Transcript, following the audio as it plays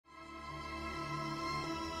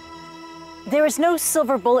There is no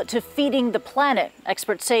silver bullet to feeding the planet.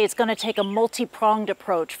 Experts say it's going to take a multi-pronged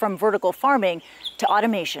approach from vertical farming to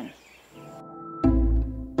automation.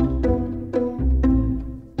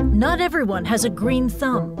 Not everyone has a green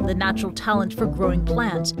thumb, the natural talent for growing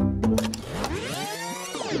plants.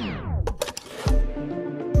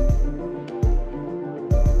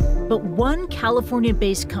 But one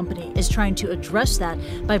California-based company is trying to address that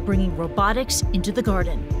by bringing robotics into the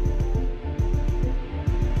garden.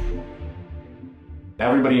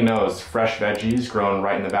 Everybody knows fresh veggies grown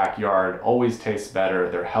right in the backyard always taste better,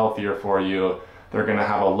 they're healthier for you, they're going to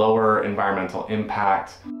have a lower environmental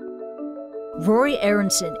impact. Rory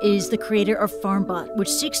Aronson is the creator of FarmBot, which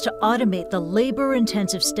seeks to automate the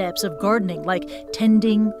labor-intensive steps of gardening like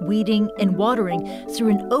tending, weeding, and watering through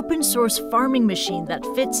an open-source farming machine that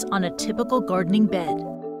fits on a typical gardening bed.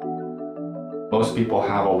 Most people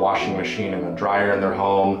have a washing machine and a dryer in their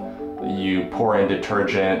home. You pour in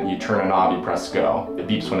detergent, you turn a knob, you press go. It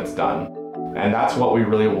beeps when it's done. And that's what we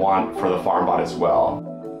really want for the FarmBot as well.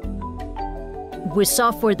 With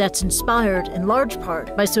software that's inspired, in large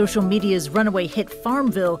part, by social media's runaway hit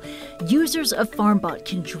Farmville, users of FarmBot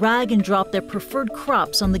can drag and drop their preferred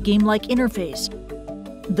crops on the game-like interface.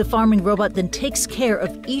 The farming robot then takes care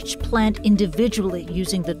of each plant individually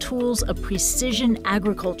using the tools of precision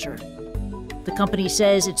agriculture. The company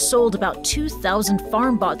says it's sold about 2,000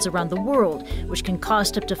 FarmBots around the world, which can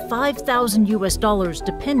cost up to $5,000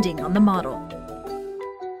 depending on the model.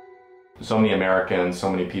 So many Americans,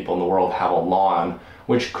 so many people in the world have a lawn,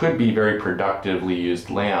 which could be very productively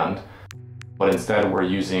used land, but instead we're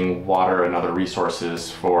using water and other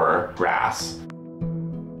resources for grass.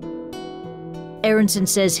 Aronson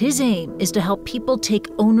says his aim is to help people take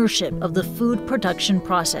ownership of the food production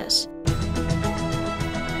process.